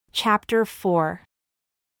Chapter 4.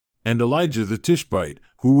 And Elijah the Tishbite,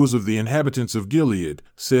 who was of the inhabitants of Gilead,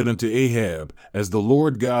 said unto Ahab, As the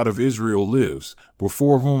Lord God of Israel lives,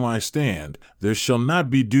 before whom I stand, there shall not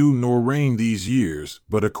be dew nor rain these years,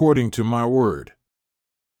 but according to my word.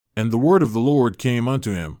 And the word of the Lord came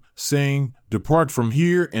unto him, saying, Depart from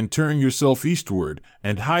here, and turn yourself eastward,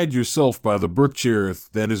 and hide yourself by the brook Cherith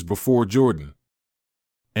that is before Jordan.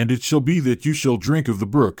 And it shall be that you shall drink of the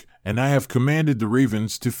brook, and I have commanded the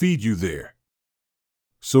ravens to feed you there.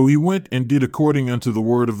 So he went and did according unto the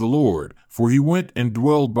word of the Lord, for he went and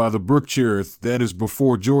dwelled by the brook Cherith that is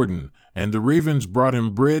before Jordan, and the ravens brought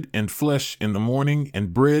him bread and flesh in the morning,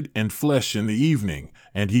 and bread and flesh in the evening,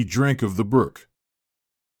 and he drank of the brook.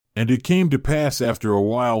 And it came to pass after a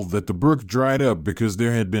while that the brook dried up, because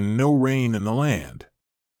there had been no rain in the land.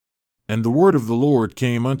 And the word of the Lord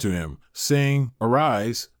came unto him, saying,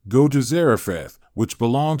 Arise, go to Zarephath, which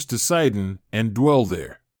belongs to Sidon, and dwell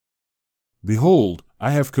there. Behold,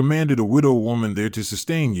 I have commanded a widow woman there to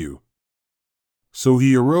sustain you. So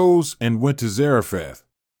he arose and went to Zarephath.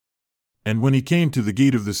 And when he came to the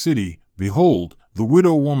gate of the city, behold, the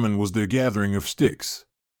widow woman was there gathering of sticks.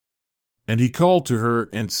 And he called to her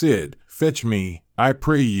and said, Fetch me, I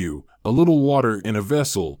pray you, a little water in a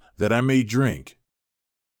vessel, that I may drink.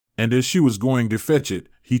 And as she was going to fetch it,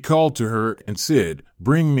 he called to her and said,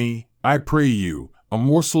 Bring me, I pray you, a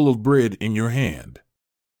morsel of bread in your hand.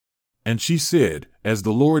 And she said, As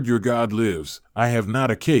the Lord your God lives, I have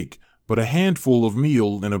not a cake, but a handful of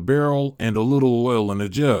meal in a barrel, and a little oil in a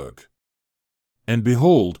jug. And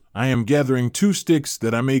behold, I am gathering 2 sticks,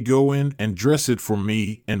 that I may go in and dress it for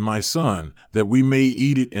me and my son, that we may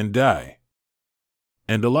eat it and die.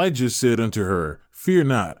 And Elijah said unto her, Fear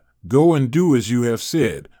not, go and do as you have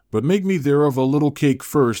said, but make me thereof a little cake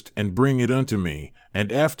first, and bring it unto me,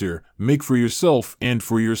 and after, make for yourself and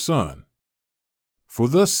for your son. For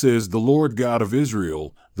thus says the Lord God of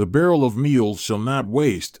Israel, The barrel of meal shall not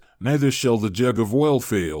waste, neither shall the jug of oil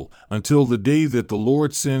fail, until the day that the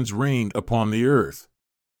Lord sends rain upon the earth.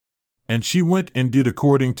 And she went and did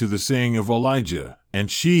according to the saying of Elijah,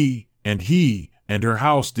 and she, and he, and her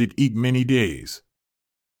house did eat many days.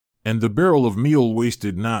 And the barrel of meal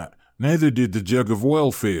wasted not, neither did the jug of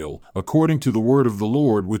oil fail, according to the word of the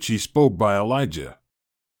Lord which he spoke by Elijah.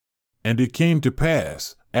 And it came to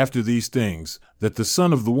pass, after these things, that the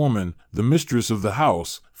son of the woman, the mistress of the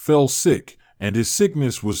house, fell sick, and his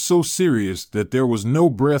sickness was so serious that there was no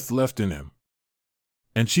breath left in him.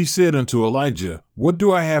 And she said unto Elijah, What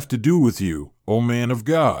do I have to do with you, O man of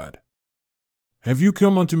God? Have you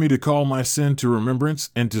come unto me to call my sin to remembrance,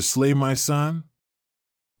 and to slay my son?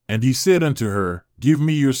 And he said unto her, Give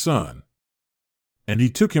me your son. And he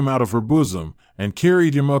took him out of her bosom, and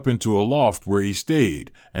carried him up into a loft where he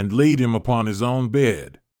stayed, and laid him upon his own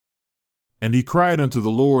bed. And he cried unto the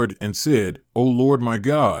Lord, and said, O Lord my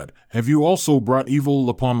God, have you also brought evil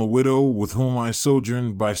upon the widow with whom I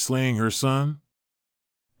sojourned by slaying her son?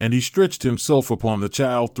 And he stretched himself upon the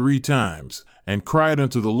child 3 times, and cried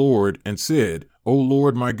unto the Lord, and said, O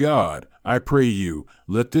Lord my God, I pray you,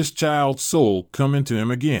 let this child's soul come into him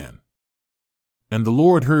again. And the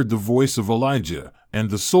Lord heard the voice of Elijah, and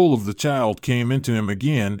the soul of the child came into him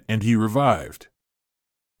again, and he revived.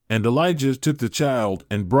 And Elijah took the child,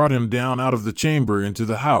 and brought him down out of the chamber into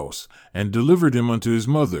the house, and delivered him unto his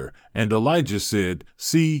mother. And Elijah said,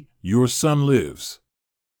 See, your son lives.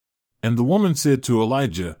 And the woman said to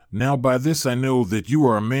Elijah, Now by this I know that you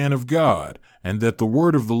are a man of God, and that the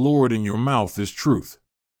word of the Lord in your mouth is truth.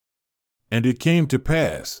 And it came to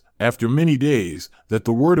pass, after many days, that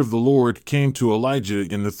the word of the Lord came to Elijah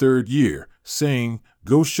in the 3rd year, saying,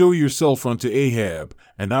 Go show yourself unto Ahab,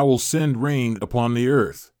 and I will send rain upon the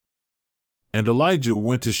earth. And Elijah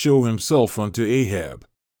went to show himself unto Ahab.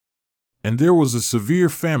 And there was a severe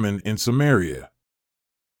famine in Samaria.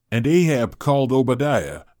 And Ahab called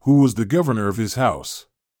Obadiah, who was the governor of his house.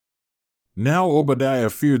 Now Obadiah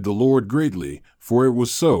feared the Lord greatly, for it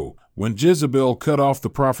was so, when Jezebel cut off the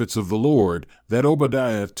prophets of the Lord, that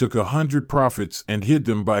Obadiah took 100 prophets and hid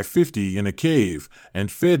them by 50 in a cave,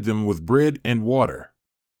 and fed them with bread and water.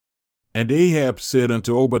 And Ahab said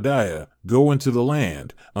unto Obadiah, Go into the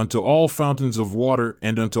land, unto all fountains of water,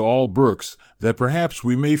 and unto all brooks, that perhaps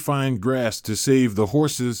we may find grass to save the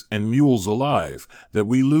horses and mules alive, that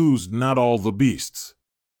we lose not all the beasts.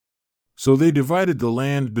 So they divided the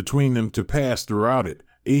land between them to pass throughout it.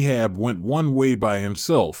 Ahab went one way by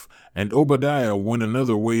himself, and Obadiah went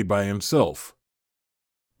another way by himself.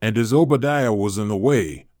 And as Obadiah was in the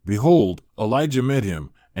way, behold, Elijah met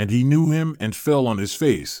him, and he knew him and fell on his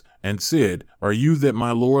face, and said, Are you that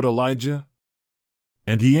my lord Elijah?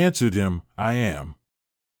 And he answered him, I am.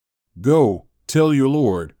 Go, tell your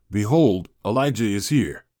lord, Behold, Elijah is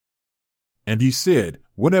here. And he said,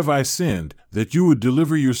 What have I sinned, that you would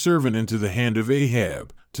deliver your servant into the hand of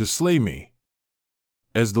Ahab, to slay me?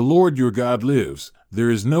 As the Lord your God lives, there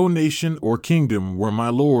is no nation or kingdom where my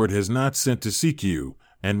Lord has not sent to seek you.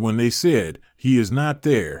 And when they said, He is not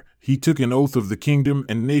there, he took an oath of the kingdom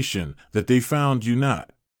and nation, that they found you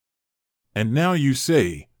not. And now you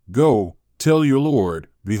say, Go, tell your Lord,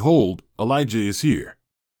 Behold, Elijah is here.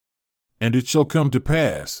 And it shall come to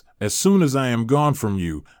pass, as soon as I am gone from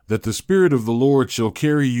you, that the Spirit of the Lord shall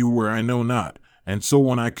carry you where I know not. And so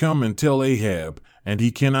when I come and tell Ahab, and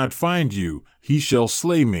he cannot find you, he shall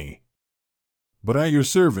slay me. But I, your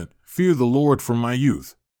servant, fear the Lord from my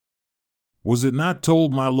youth. Was it not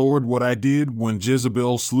told my Lord what I did when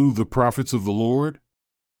Jezebel slew the prophets of the Lord?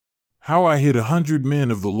 How I hid 100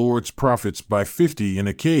 men of the Lord's prophets by 50 in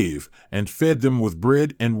a cave, and fed them with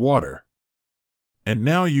bread and water. And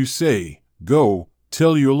now you say, Go,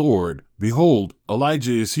 tell your Lord, Behold,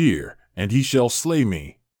 Elijah is here, and he shall slay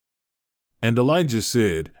me. And Elijah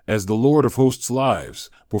said, As the Lord of hosts lives,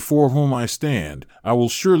 before whom I stand, I will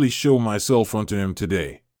surely show myself unto him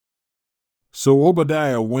today. So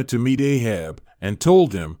Obadiah went to meet Ahab, and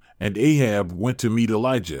told him, and Ahab went to meet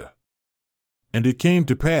Elijah. And it came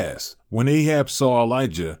to pass, when Ahab saw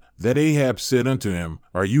Elijah, that Ahab said unto him,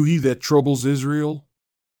 Are you he that troubles Israel?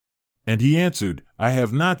 And he answered, I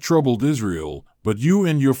have not troubled Israel, but you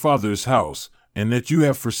and your father's house, and that you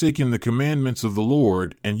have forsaken the commandments of the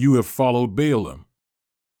Lord, and you have followed Baalim.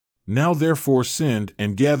 Now therefore send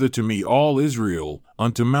and gather to me all Israel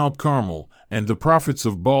unto Mount Carmel, and the prophets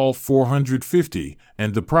of Baal 450,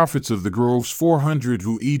 and the prophets of the groves 400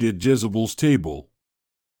 who eat at Jezebel's table.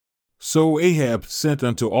 So Ahab sent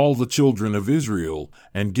unto all the children of Israel,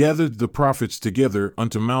 and gathered the prophets together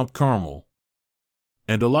unto Mount Carmel.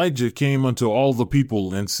 And Elijah came unto all the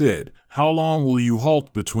people and said, How long will you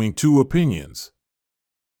halt between two opinions?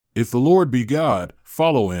 If the Lord be God,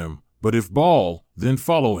 follow him, but if Baal, then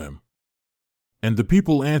follow him. And the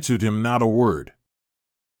people answered him not a word.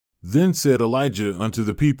 Then said Elijah unto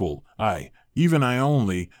the people, I, even I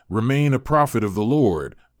only, remain a prophet of the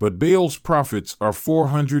Lord, but Baal's prophets are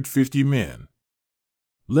 450 men.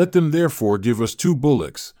 Let them therefore give us 2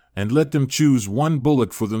 bullocks, and let them choose 1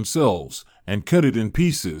 bullock for themselves, and cut it in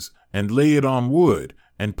pieces, and lay it on wood,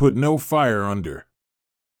 and put no fire under.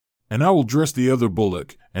 And I will dress the other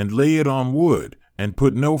bullock, and lay it on wood, and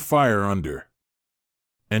put no fire under.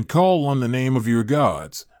 And call on the name of your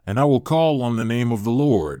gods, and I will call on the name of the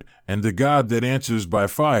Lord, and the God that answers by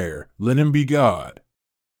fire, let him be God.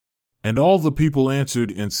 And all the people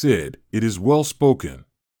answered and said, It is well spoken.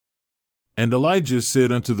 And Elijah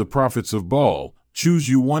said unto the prophets of Baal, Choose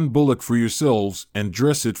you 1 bullock for yourselves, and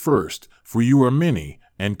dress it first, for you are many,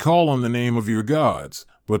 and call on the name of your gods,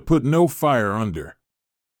 but put no fire under.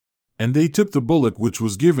 And they took the bullock which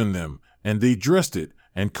was given them, and they dressed it,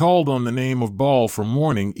 and called on the name of Baal from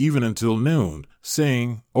morning even until noon,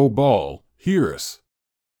 saying, O Baal, hear us.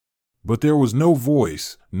 But there was no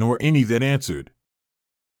voice, nor any that answered.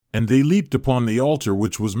 And they leaped upon the altar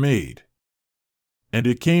which was made. And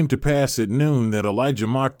it came to pass at noon that Elijah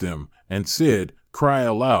mocked them, and said, Cry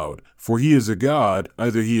aloud, for he is a god,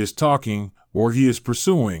 either he is talking, or he is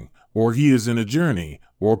pursuing, or he is in a journey,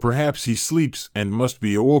 or perhaps he sleeps and must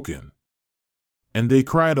be awoken. And they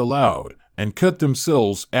cried aloud, and cut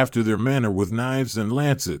themselves after their manner with knives and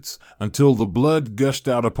lancets, until the blood gushed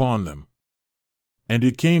out upon them. And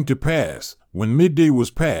it came to pass, when midday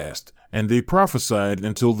was past, and they prophesied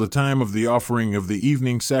until the time of the offering of the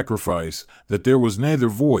evening sacrifice, that there was neither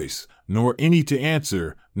voice, nor any to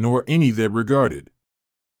answer, nor any that regarded.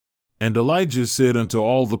 And Elijah said unto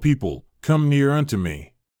all the people, Come near unto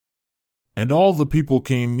me. And all the people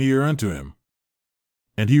came near unto him.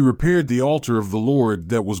 And he repaired the altar of the Lord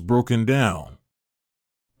that was broken down.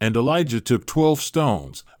 And Elijah took 12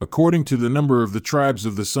 stones, according to the number of the tribes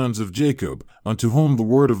of the sons of Jacob, unto whom the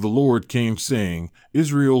word of the Lord came, saying,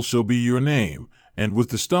 Israel shall be your name. And with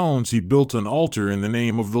the stones he built an altar in the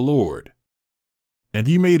name of the Lord. And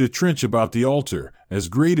he made a trench about the altar, as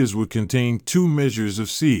great as would contain 2 measures of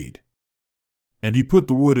seed. And he put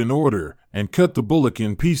the wood in order, and cut the bullock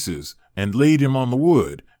in pieces, and laid him on the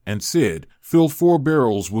wood, and said, Fill 4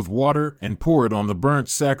 barrels with water, and pour it on the burnt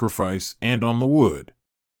sacrifice and on the wood.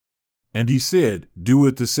 And he said, Do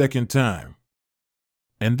it the 2nd time.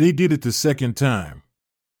 And they did it the 2nd time.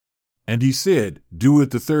 And he said, Do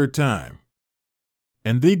it the 3rd time.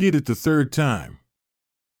 And they did it the 3rd time.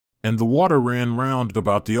 And the water ran round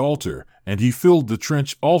about the altar, and he filled the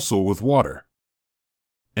trench also with water.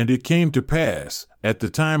 And it came to pass, at the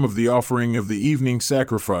time of the offering of the evening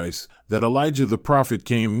sacrifice, that Elijah the prophet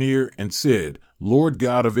came near and said, Lord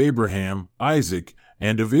God of Abraham, Isaac,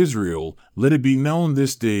 and of Israel, let it be known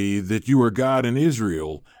this day that you are God in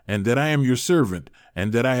Israel, and that I am your servant,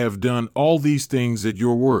 and that I have done all these things at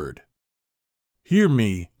your word. Hear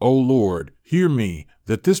me, O Lord, hear me,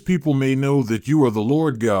 that this people may know that you are the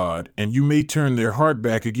Lord God, and you may turn their heart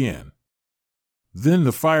back again. Then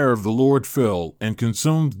the fire of the Lord fell and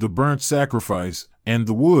consumed the burnt sacrifice, and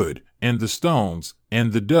the wood, and the stones,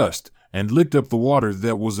 and the dust, and licked up the water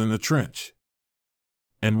that was in the trench.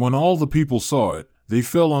 And when all the people saw it, they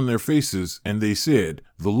fell on their faces, and they said,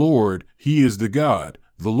 The Lord, He is the God,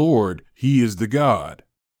 the Lord, He is the God.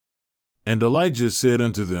 And Elijah said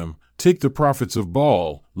unto them, Take the prophets of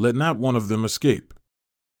Baal, let not one of them escape.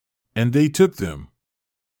 And they took them.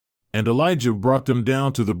 And Elijah brought them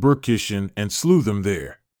down to the brook Kishon, and slew them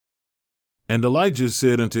there. And Elijah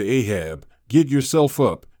said unto Ahab, Get yourself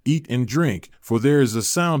up, eat and drink, for there is a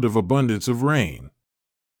sound of abundance of rain.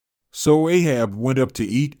 So Ahab went up to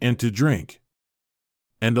eat and to drink.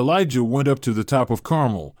 And Elijah went up to the top of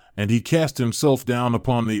Carmel, and he cast himself down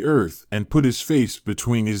upon the earth, and put his face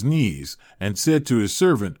between his knees, and said to his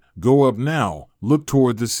servant, Go up now, look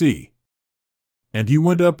toward the sea. And he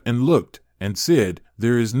went up and looked, and said,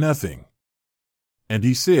 There is nothing. And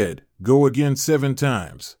he said, Go again 7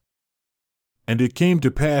 times. And it came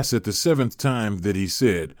to pass at the 7th time that he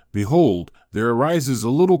said, Behold, there arises a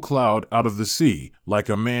little cloud out of the sea, like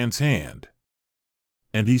a man's hand.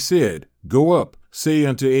 And he said, Go up, say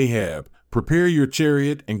unto Ahab, Prepare your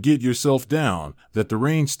chariot and get yourself down, that the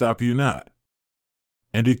rain stop you not.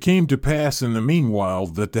 And it came to pass in the meanwhile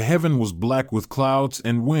that the heaven was black with clouds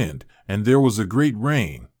and wind, and there was a great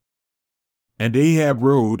rain. And Ahab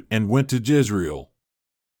rode and went to Jezreel.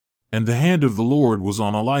 And the hand of the Lord was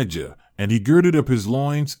on Elijah, and he girded up his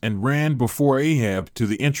loins and ran before Ahab to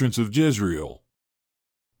the entrance of Jezreel.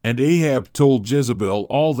 And Ahab told Jezebel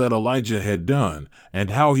all that Elijah had done,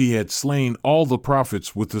 and how he had slain all the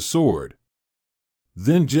prophets with the sword.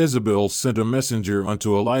 Then Jezebel sent a messenger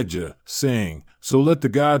unto Elijah, saying, So let the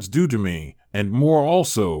gods do to me, and more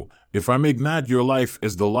also, if I make not your life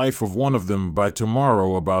as the life of one of them by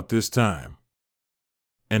tomorrow about this time.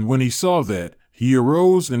 And when he saw that, he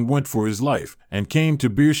arose and went for his life, and came to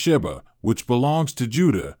Beersheba, which belongs to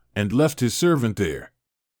Judah, and left his servant there.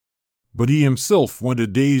 But he himself went a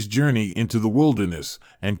day's journey into the wilderness,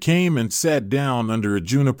 and came and sat down under a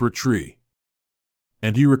juniper tree.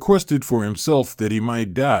 And he requested for himself that he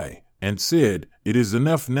might die, and said, It is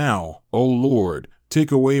enough now, O Lord,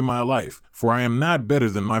 take away my life, for I am not better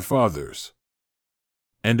than my fathers.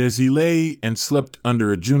 And as he lay and slept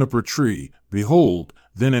under a juniper tree, behold,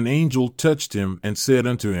 then an angel touched him and said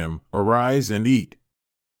unto him, Arise and eat.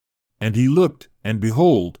 And he looked, and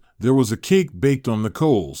behold, there was a cake baked on the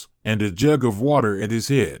coals, and a jug of water at his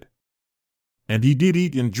head. And he did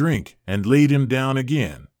eat and drink, and laid him down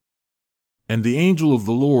again. And the angel of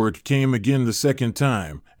the Lord came again the 2nd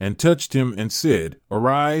time, and touched him and said,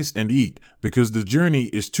 Arise and eat, because the journey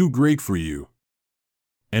is too great for you.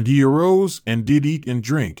 And he arose and did eat and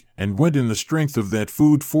drink, and went in the strength of that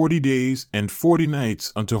food 40 days and 40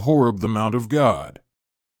 nights unto Horeb the mount of God.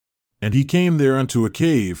 And he came there unto a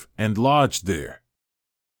cave, and lodged there.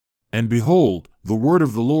 And behold, the word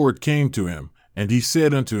of the Lord came to him, and he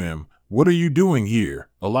said unto him, What are you doing here,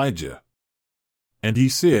 Elijah? And he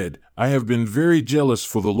said, I have been very jealous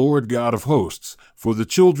for the Lord God of hosts, for the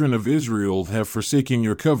children of Israel have forsaken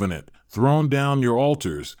your covenant, thrown down your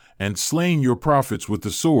altars, and slain your prophets with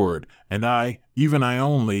the sword, and I, even I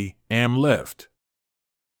only, am left.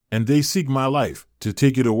 And they seek my life, to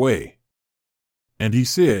take it away. And he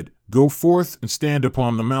said, Go forth and stand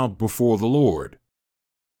upon the mount before the Lord.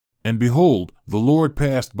 And behold, the Lord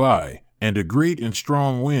passed by, and a great and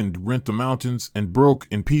strong wind rent the mountains and broke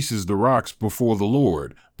in pieces the rocks before the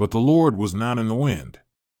Lord, but the Lord was not in the wind.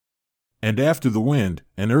 And after the wind,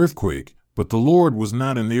 an earthquake, but the Lord was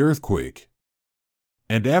not in the earthquake.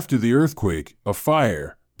 And after the earthquake, a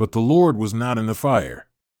fire, but the Lord was not in the fire.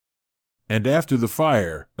 And after the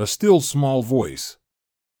fire, a still small voice.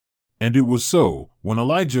 And it was so, when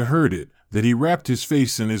Elijah heard it, that he wrapped his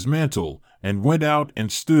face in his mantle, and went out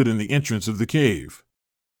and stood in the entrance of the cave.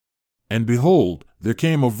 And behold, there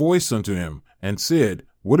came a voice unto him, and said,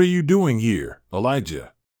 What are you doing here,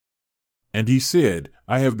 Elijah? And he said,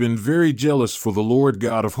 I have been very jealous for the Lord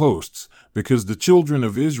God of hosts, because the children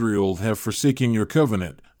of Israel have forsaken your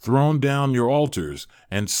covenant, thrown down your altars,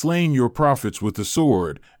 and slain your prophets with the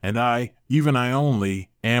sword, and I, even I only,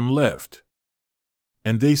 am left.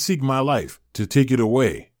 And they seek my life, to take it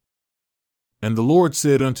away. And the Lord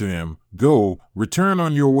said unto him, Go, return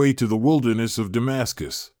on your way to the wilderness of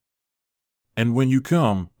Damascus. And when you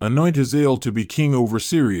come, anoint Hazael to be king over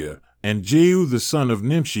Syria, and Jehu the son of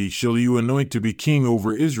Nimshi shall you anoint to be king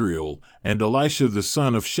over Israel, and Elisha the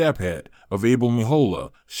son of Shaphat, of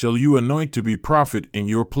Abel-Meholah, shall you anoint to be prophet in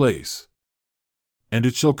your place. And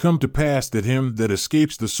it shall come to pass that him that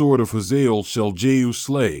escapes the sword of Hazael shall Jehu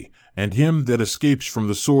slay, and him that escapes from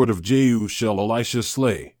the sword of Jehu shall Elisha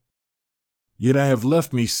slay. Yet I have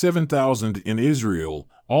left me 7,000 in Israel,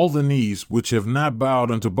 all the knees which have not bowed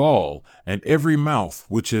unto Baal, and every mouth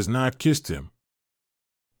which has not kissed him.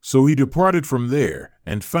 So he departed from there,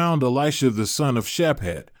 and found Elisha the son of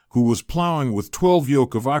Shaphat, who was plowing with 12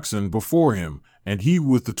 yoke of oxen before him, and he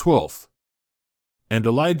with the 12th. And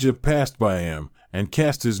Elijah passed by him, and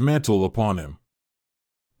cast his mantle upon him.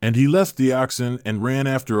 And he left the oxen and ran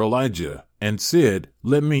after Elijah, and said,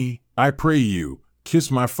 Let me, I pray you,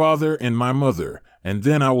 kiss my father and my mother, and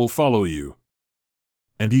then I will follow you.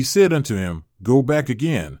 And he said unto him, Go back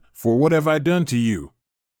again, for what have I done to you?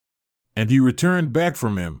 And he returned back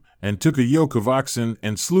from him, and took a yoke of oxen,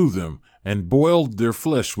 and slew them, and boiled their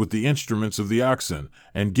flesh with the instruments of the oxen,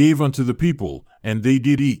 and gave unto the people, and they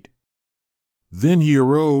did eat. Then he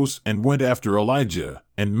arose, and went after Elijah,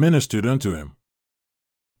 and ministered unto him.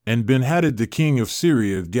 And Benhadad the king of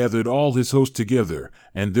Syria gathered all his host together,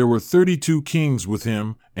 and there were 32 kings with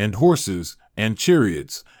him, and horses, and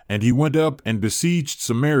chariots, and he went up and besieged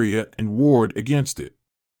Samaria, and warred against it.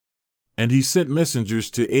 And he sent messengers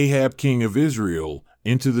to Ahab king of Israel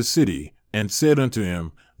into the city, and said unto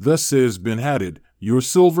him, Thus says Benhadad, Your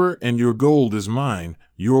silver and your gold is mine,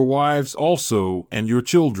 your wives also and your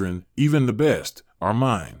children, even the best, are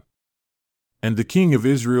mine. And the king of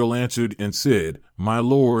Israel answered and said, My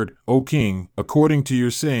lord, O king, according to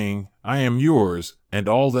your saying, I am yours, and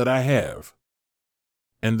all that I have.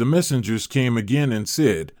 And the messengers came again and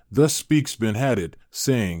said, Thus speaks Benhadad,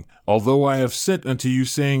 saying, Although I have sent unto you,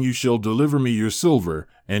 saying, You shall deliver me your silver,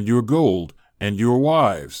 and your gold, and your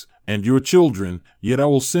wives, and your children, yet I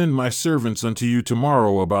will send my servants unto you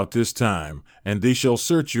tomorrow about this time, and they shall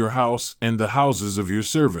search your house and the houses of your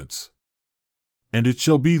servants. And it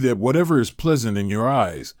shall be that whatever is pleasant in your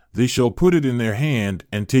eyes, they shall put it in their hand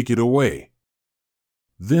and take it away.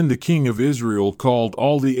 Then the king of Israel called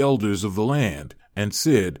all the elders of the land, and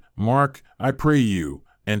said, Mark, I pray you,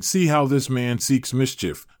 and see how this man seeks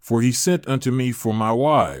mischief, for he sent unto me for my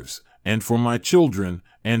wives, and for my children,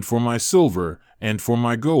 and for my silver, and for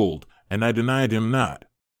my gold, and I denied him not.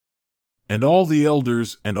 And all the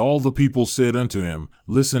elders and all the people said unto him,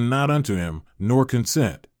 Listen not unto him, nor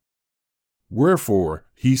consent. Wherefore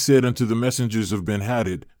he said unto the messengers of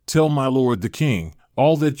Benhadad, Tell my lord the king,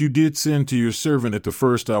 all that you did send to your servant at the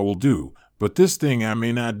first I will do, but this thing I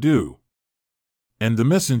may not do. And the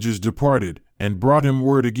messengers departed, and brought him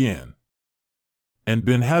word again. And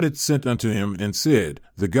Benhadad sent unto him and said,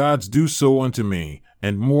 The gods do so unto me,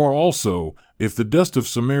 and more also, if the dust of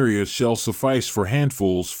Samaria shall suffice for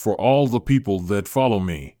handfuls for all the people that follow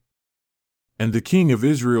me. And the king of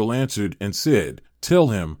Israel answered and said, Tell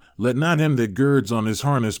him, let not him that girds on his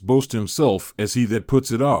harness boast himself as he that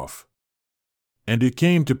puts it off. And it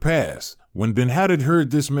came to pass, when Benhadad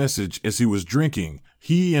heard this message as he was drinking,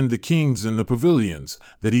 he and the kings in the pavilions,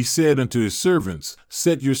 that he said unto his servants,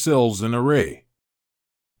 Set yourselves in array.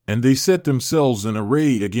 And they set themselves in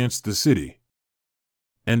array against the city.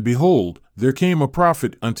 And behold, there came a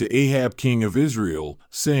prophet unto Ahab king of Israel,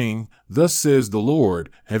 saying, Thus says the Lord,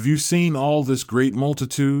 Have you seen all this great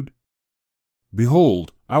multitude?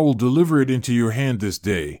 Behold, I will deliver it into your hand this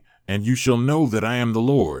day, and you shall know that I am the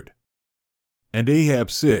Lord. And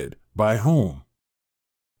Ahab said, By whom?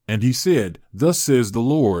 And he said, Thus says the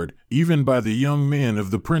Lord, even by the young men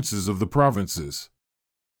of the princes of the provinces.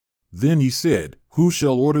 Then he said, Who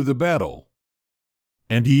shall order the battle?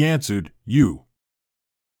 And he answered, You.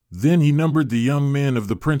 Then he numbered the young men of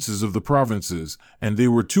the princes of the provinces, and they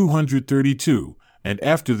were 232, and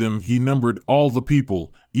after them he numbered all the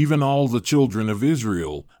people, even all the children of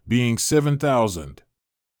Israel, being 7,000.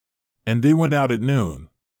 And they went out at noon.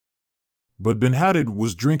 But Benhadad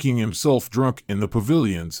was drinking himself drunk in the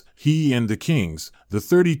pavilions, he and the kings, the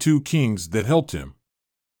 32 kings that helped him.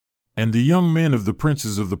 And the young men of the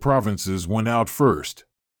princes of the provinces went out first.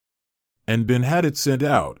 And Benhadad sent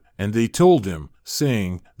out, and they told him,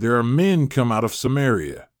 saying, There are men come out of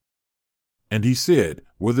Samaria. And he said,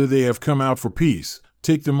 Whether they have come out for peace,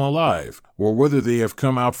 take them alive, or whether they have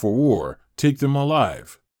come out for war, take them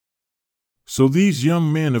alive. So these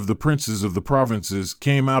young men of the princes of the provinces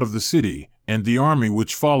came out of the city, and the army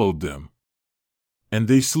which followed them. And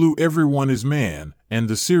they slew every one his man, and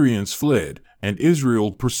the Syrians fled, and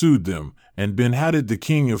Israel pursued them, and Ben-Hadad the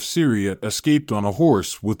king of Syria escaped on a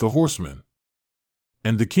horse with the horsemen.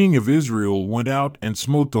 And the king of Israel went out and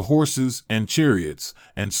smote the horses and chariots,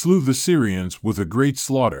 and slew the Syrians with a great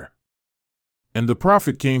slaughter. And the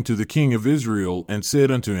prophet came to the king of Israel and said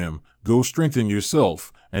unto him, Go strengthen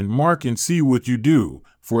yourself, and mark and see what you do,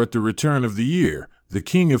 for at the return of the year the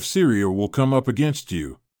king of Syria will come up against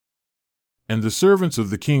you. And the servants of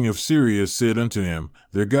the king of Syria said unto him,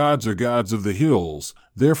 Their gods are gods of the hills,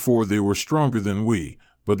 therefore they were stronger than we.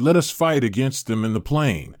 But let us fight against them in the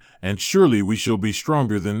plain, and surely we shall be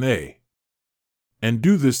stronger than they. And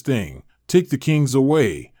do this thing, take the kings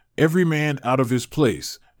away, every man out of his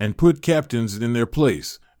place, and put captains in their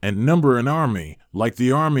place, and number an army, like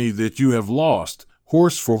the army that you have lost,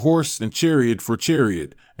 horse for horse and chariot for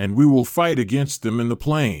chariot, and we will fight against them in the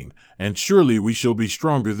plain, and surely we shall be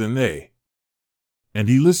stronger than they. And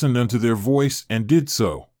he listened unto their voice, and did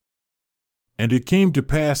so. And it came to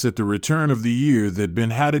pass at the return of the year that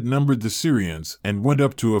Ben-Hadad numbered the Syrians, and went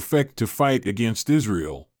up to Aphek to fight against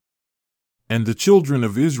Israel. And the children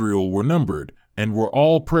of Israel were numbered, and were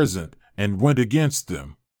all present, and went against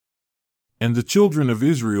them. And the children of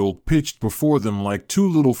Israel pitched before them like two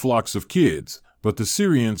little flocks of kids, but the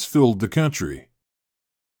Syrians filled the country.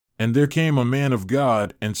 And there came a man of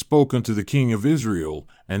God, and spoke unto the king of Israel,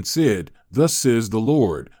 and said, Thus says the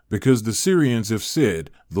Lord, because the Syrians have said,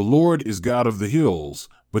 The Lord is God of the hills,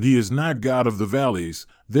 but he is not God of the valleys,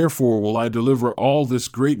 therefore will I deliver all this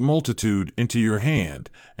great multitude into your hand,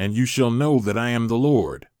 and you shall know that I am the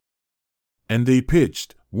Lord. And they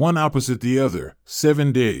pitched, one opposite the other,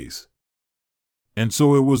 7 days. And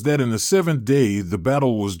so it was that in the 7th day the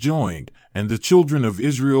battle was joined, and the children of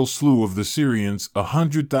Israel slew of the Syrians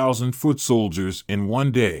 100,000 foot soldiers in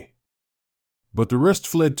 1 day. But the rest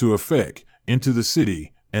fled to Aphek, into the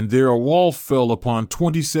city, and there a wall fell upon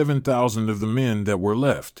 27,000 of the men that were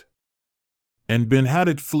left. And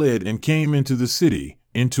Ben-Hadad fled and came into the city,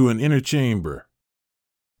 into an inner chamber.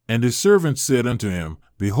 And his servants said unto him,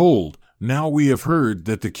 Behold, now we have heard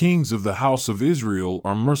that the kings of the house of Israel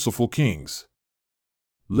are merciful kings.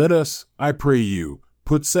 Let us, I pray you,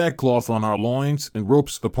 put sackcloth on our loins and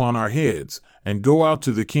ropes upon our heads, and go out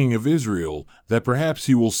to the king of Israel, that perhaps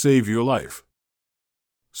he will save your life.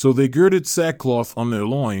 So they girded sackcloth on their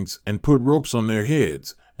loins, and put ropes on their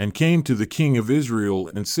heads, and came to the king of Israel,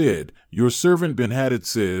 and said, Your servant Ben-Hadad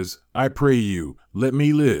says, I pray you, let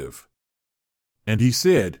me live. And he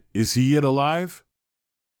said, Is he yet alive?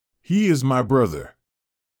 He is my brother.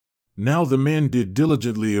 Now the men did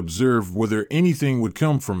diligently observe whether anything would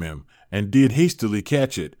come from him, and did hastily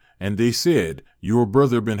catch it, and they said, Your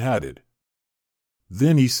brother Ben-Hadad.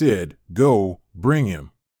 Then he said, Go, bring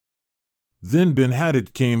him. Then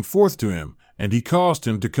Ben-Hadad came forth to him, and he caused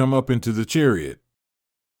him to come up into the chariot.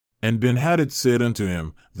 And Ben-Hadad said unto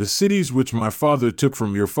him, The cities which my father took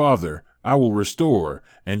from your father, I will restore,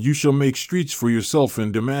 and you shall make streets for yourself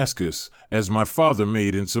in Damascus, as my father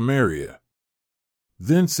made in Samaria.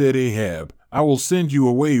 Then said Ahab, I will send you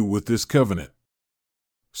away with this covenant.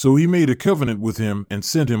 So he made a covenant with him, and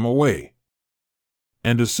sent him away.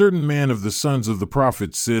 And a certain man of the sons of the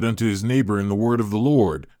prophets said unto his neighbor in the word of the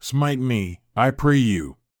Lord, Smite me, I pray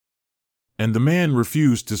you. And the man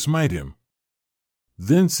refused to smite him.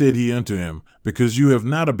 Then said he unto him, Because you have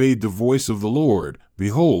not obeyed the voice of the Lord,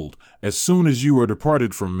 behold, as soon as you are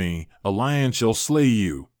departed from me, a lion shall slay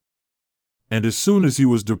you. And as soon as he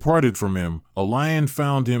was departed from him, a lion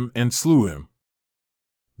found him and slew him.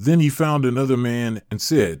 Then he found another man, and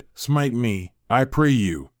said, Smite me, I pray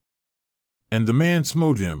you. And the man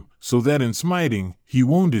smote him, so that in smiting he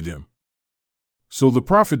wounded him. So the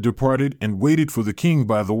prophet departed and waited for the king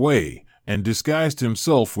by the way, and disguised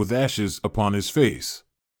himself with ashes upon his face.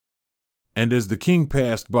 And as the king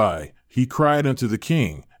passed by, he cried unto the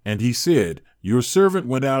king, and he said, Your servant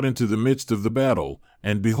went out into the midst of the battle,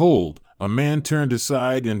 and behold, a man turned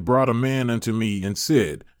aside and brought a man unto me, and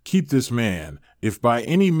said, Keep this man, if by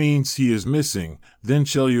any means he is missing, then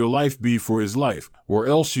shall your life be for his life, or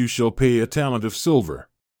else you shall pay a talent of silver.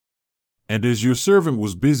 And as your servant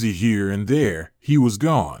was busy here and there, he was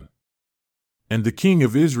gone. And the king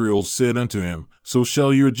of Israel said unto him, So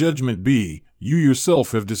shall your judgment be, you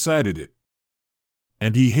yourself have decided it.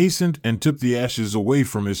 And he hastened and took the ashes away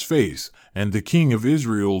from his face, and the king of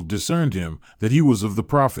Israel discerned him, that he was of the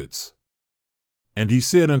prophets. And he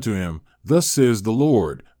said unto him, Thus says the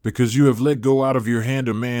Lord, because you have let go out of your hand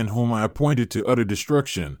a man whom I appointed to utter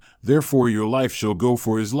destruction, therefore your life shall go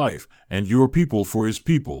for his life, and your people for his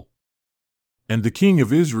people. And the king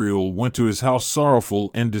of Israel went to his house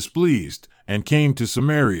sorrowful and displeased, and came to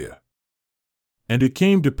Samaria. And it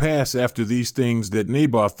came to pass after these things that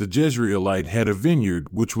Naboth the Jezreelite had a vineyard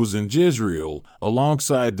which was in Jezreel,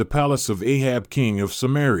 alongside the palace of Ahab king of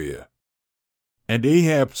Samaria. And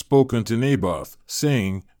Ahab spoke unto Naboth,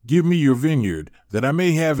 saying, Give me your vineyard, that I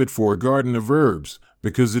may have it for a garden of herbs,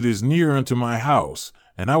 because it is near unto my house,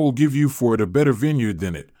 and I will give you for it a better vineyard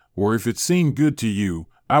than it, or if it seem good to you,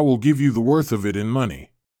 I will give you the worth of it in money.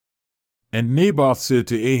 And Naboth said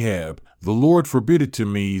to Ahab, The Lord forbid it to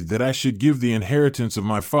me that I should give the inheritance of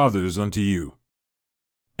my fathers unto you.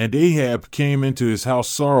 And Ahab came into his house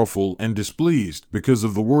sorrowful and displeased because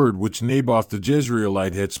of the word which Naboth the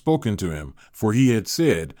Jezreelite had spoken to him, for he had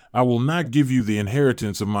said, I will not give you the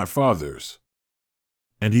inheritance of my fathers.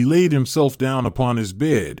 And he laid himself down upon his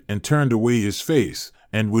bed, and turned away his face,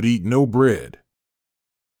 and would eat no bread.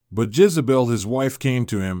 But Jezebel his wife came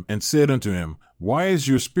to him, and said unto him, Why is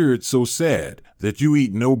your spirit so sad, that you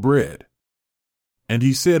eat no bread? And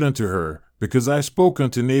he said unto her, Because I spoke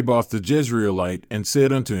unto Naboth the Jezreelite, and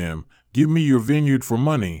said unto him, Give me your vineyard for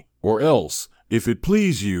money, or else, if it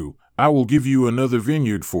please you, I will give you another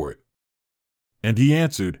vineyard for it. And he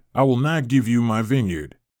answered, I will not give you my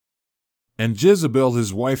vineyard. And Jezebel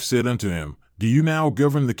his wife said unto him, Do you now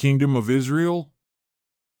govern the kingdom of Israel?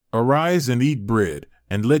 Arise and eat bread,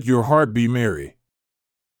 and let your heart be merry.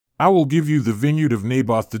 I will give you the vineyard of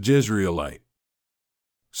Naboth the Jezreelite.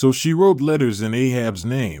 So she wrote letters in Ahab's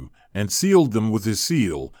name, and sealed them with his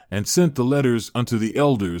seal, and sent the letters unto the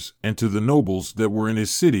elders and to the nobles that were in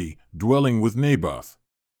his city, dwelling with Naboth.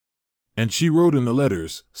 And she wrote in the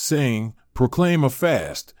letters, saying, Proclaim a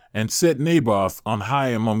fast, and set Naboth on high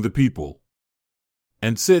among the people.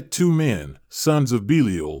 And set 2 men, sons of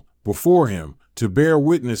Belial, before him, to bear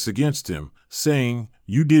witness against him, saying,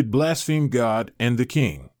 You did blaspheme God and the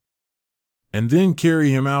king. And then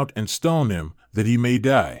carry him out and stone him, that he may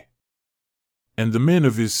die. And the men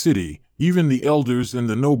of his city, even the elders and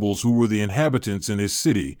the nobles who were the inhabitants in his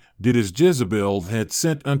city, did as Jezebel had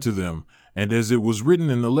sent unto them, and as it was written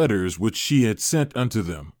in the letters which she had sent unto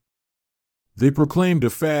them. They proclaimed a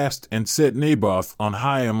fast, and set Naboth on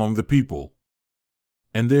high among the people.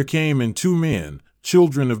 And there came in 2 men,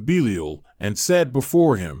 children of Belial, and sat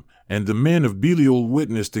before him, and the men of Belial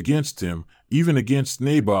witnessed against him, even against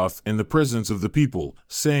Naboth in the presence of the people,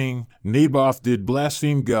 saying, Naboth did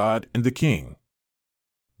blaspheme God and the king.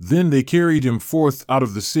 Then they carried him forth out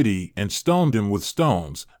of the city, and stoned him with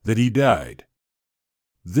stones, that he died.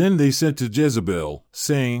 Then they sent to Jezebel,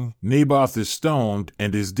 saying, Naboth is stoned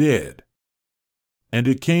and is dead. And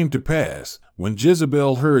it came to pass, when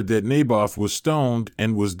Jezebel heard that Naboth was stoned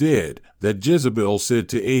and was dead, that Jezebel said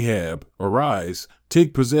to Ahab, Arise,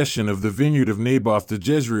 take possession of the vineyard of Naboth the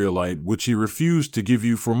Jezreelite, which he refused to give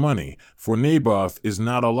you for money, for Naboth is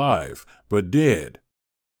not alive, but dead.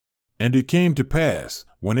 And it came to pass,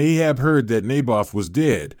 when Ahab heard that Naboth was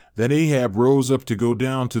dead, that Ahab rose up to go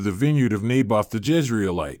down to the vineyard of Naboth the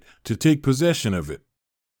Jezreelite, to take possession of it.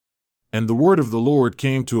 And the word of the Lord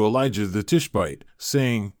came to Elijah the Tishbite,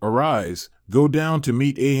 saying, Arise, go down to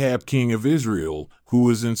meet Ahab king of Israel, who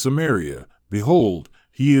is in Samaria. Behold,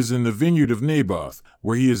 he is in the vineyard of Naboth,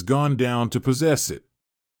 where he is gone down to possess it.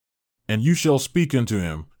 And you shall speak unto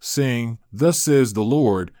him, saying, Thus says the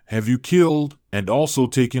Lord, Have you killed, and also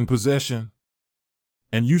taken possession?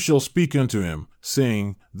 And you shall speak unto him,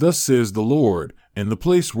 saying, Thus says the Lord, In the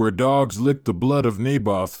place where dogs lick the blood of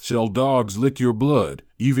Naboth shall dogs lick your blood,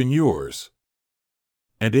 even yours.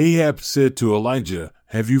 And Ahab said to Elijah,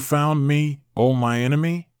 Have you found me, O my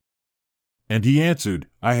enemy? And he answered,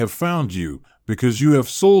 I have found you, because you have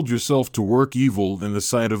sold yourself to work evil in the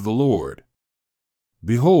sight of the Lord.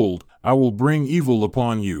 Behold, I will bring evil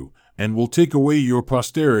upon you, and will take away your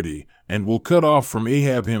posterity, and will cut off from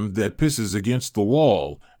Ahab him that pisses against the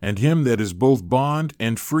wall, and him that is both bond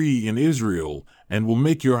and free in Israel, and will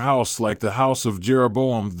make your house like the house of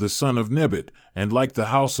Jeroboam the son of Nebat, and like the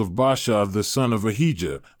house of Baasha the son of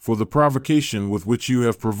Ahijah, for the provocation with which you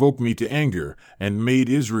have provoked me to anger, and made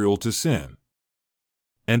Israel to sin.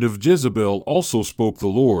 And of Jezebel also spoke the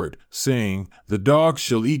Lord, saying, The dogs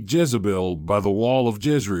shall eat Jezebel by the wall of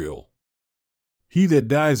Jezreel. He that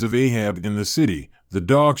dies of Ahab in the city, the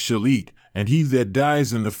dogs shall eat, and he that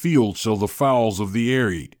dies in the field shall the fowls of the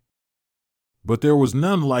air eat. But there was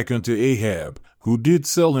none like unto Ahab, who did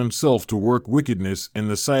sell himself to work wickedness in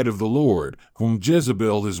the sight of the Lord, whom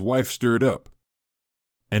Jezebel his wife stirred up.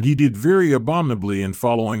 And he did very abominably in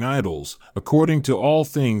following idols, according to all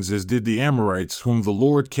things as did the Amorites whom the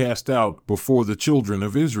Lord cast out before the children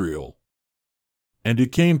of Israel. And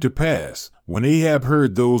it came to pass, when Ahab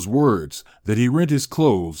heard those words, that he rent his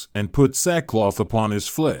clothes, and put sackcloth upon his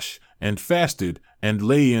flesh, and fasted, and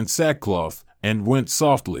lay in sackcloth, and went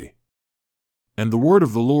softly. And the word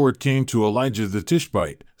of the Lord came to Elijah the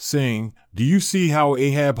Tishbite, saying, Do you see how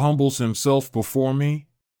Ahab humbles himself before me?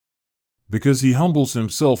 Because he humbles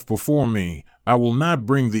himself before me, I will not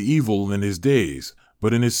bring the evil in his days,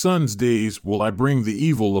 but in his son's days will I bring the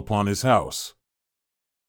evil upon his house.